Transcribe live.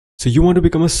So you want to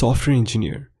become a software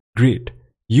engineer. Great.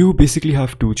 You basically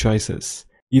have two choices.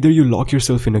 Either you lock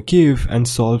yourself in a cave and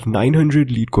solve 900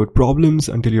 Leetcode problems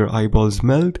until your eyeballs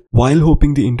melt while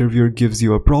hoping the interviewer gives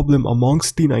you a problem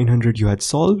amongst the 900 you had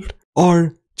solved,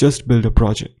 or just build a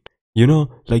project. You know,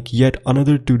 like yet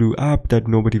another to-do app that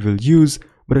nobody will use,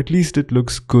 but at least it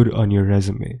looks good on your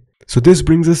resume. So this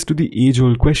brings us to the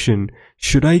age-old question,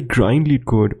 should I grind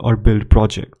Leetcode or build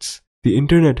projects? The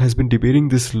internet has been debating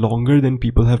this longer than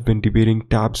people have been debating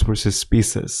tabs versus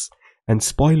spaces. And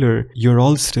spoiler, you're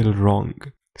all still wrong.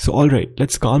 So alright,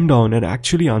 let's calm down and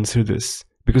actually answer this.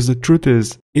 Because the truth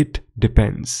is, it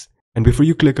depends. And before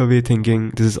you click away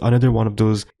thinking this is another one of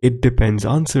those it depends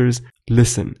answers,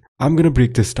 listen, I'm gonna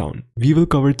break this down. We will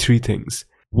cover three things.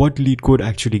 What Leetcode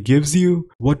actually gives you,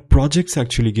 what projects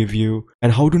actually give you,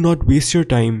 and how to not waste your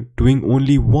time doing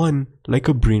only one like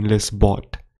a brainless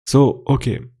bot. So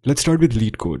okay, let's start with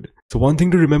Leetcode. So one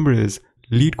thing to remember is,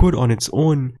 Leetcode on its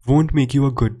own won't make you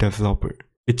a good developer.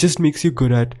 It just makes you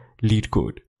good at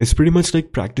Leetcode. It's pretty much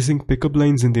like practicing pickup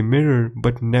lines in the mirror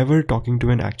but never talking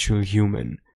to an actual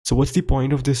human. So what's the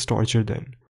point of this torture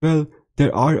then? Well,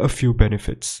 there are a few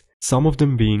benefits. Some of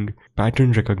them being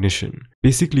pattern recognition.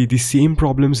 Basically, the same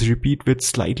problems repeat with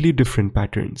slightly different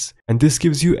patterns. And this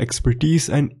gives you expertise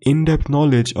and in-depth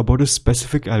knowledge about a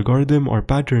specific algorithm or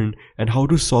pattern and how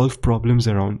to solve problems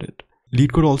around it.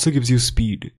 Leetcode also gives you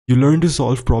speed. You learn to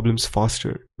solve problems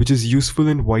faster, which is useful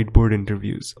in whiteboard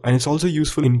interviews. And it's also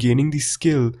useful in gaining the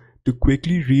skill to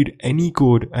quickly read any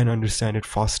code and understand it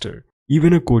faster,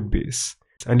 even a code base.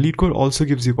 And Leetcode also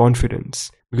gives you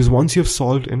confidence, because once you have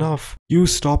solved enough, you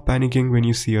stop panicking when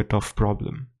you see a tough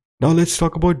problem. Now let's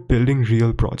talk about building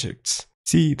real projects.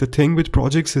 See, the thing with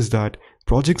projects is that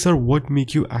projects are what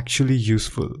make you actually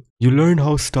useful. You learn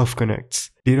how stuff connects.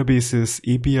 Databases,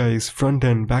 APIs,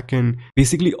 front-end, back-end,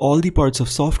 basically all the parts of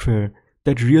software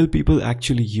that real people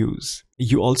actually use.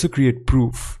 You also create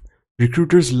proof.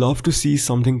 Recruiters love to see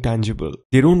something tangible.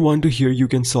 They don't want to hear you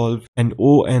can solve an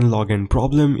O and login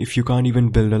problem if you can't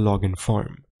even build a login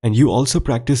form. And you also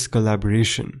practice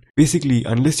collaboration. Basically,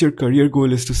 unless your career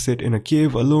goal is to sit in a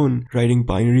cave alone writing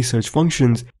binary search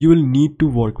functions, you will need to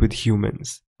work with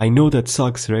humans. I know that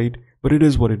sucks, right? But it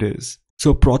is what it is.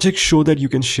 So projects show that you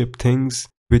can ship things,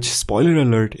 which, spoiler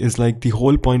alert, is like the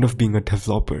whole point of being a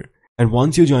developer. And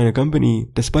once you join a company,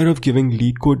 despite of giving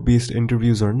Leetcode based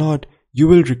interviews or not, you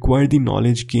will require the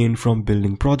knowledge gained from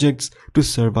building projects to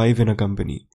survive in a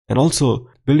company. And also,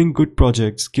 building good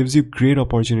projects gives you great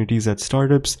opportunities at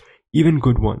startups, even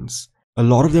good ones. A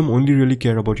lot of them only really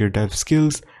care about your dev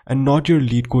skills and not your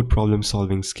Leetcode problem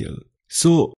solving skill.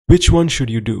 So, which one should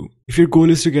you do? If your goal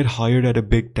is to get hired at a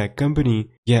big tech company,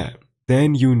 yeah,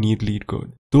 then you need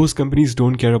Leetcode. Those companies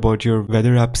don't care about your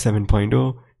weather app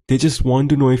 7.0. They just want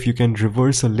to know if you can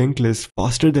reverse a linked list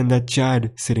faster than that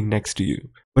Chad sitting next to you.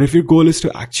 But if your goal is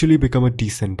to actually become a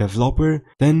decent developer,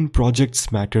 then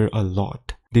projects matter a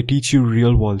lot. They teach you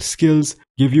real-world skills,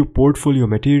 give you portfolio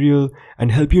material,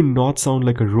 and help you not sound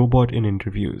like a robot in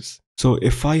interviews. So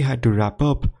if I had to wrap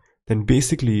up, then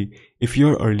basically, if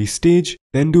you're early stage,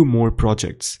 then do more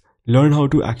projects. Learn how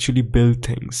to actually build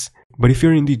things. But if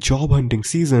you're in the job hunting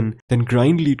season, then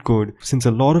grind Leetcode, since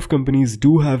a lot of companies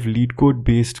do have Leetcode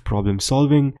based problem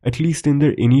solving, at least in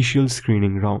their initial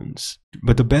screening rounds.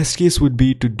 But the best case would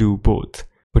be to do both.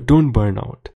 But don't burn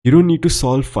out. You don't need to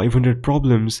solve 500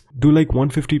 problems, do like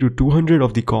 150 to 200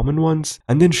 of the common ones,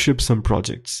 and then ship some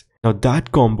projects. Now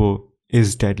that combo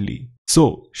is deadly.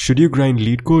 So, should you grind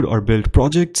Leetcode or build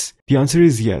projects? The answer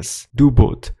is yes, do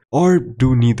both. Or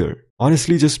do neither.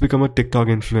 Honestly, just become a TikTok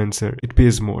influencer, it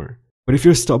pays more. But if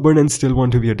you're stubborn and still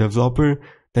want to be a developer,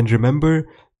 then remember,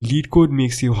 Leetcode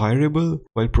makes you hireable,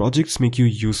 while projects make you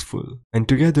useful. And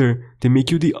together, they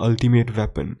make you the ultimate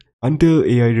weapon, until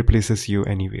AI replaces you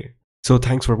anyway. So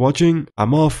thanks for watching.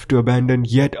 I'm off to abandon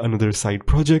yet another side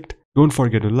project. Don't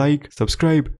forget to like,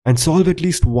 subscribe, and solve at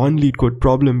least one Leetcode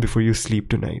problem before you sleep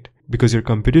tonight, because your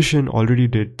competition already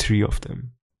did 3 of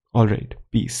them. Alright,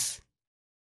 peace.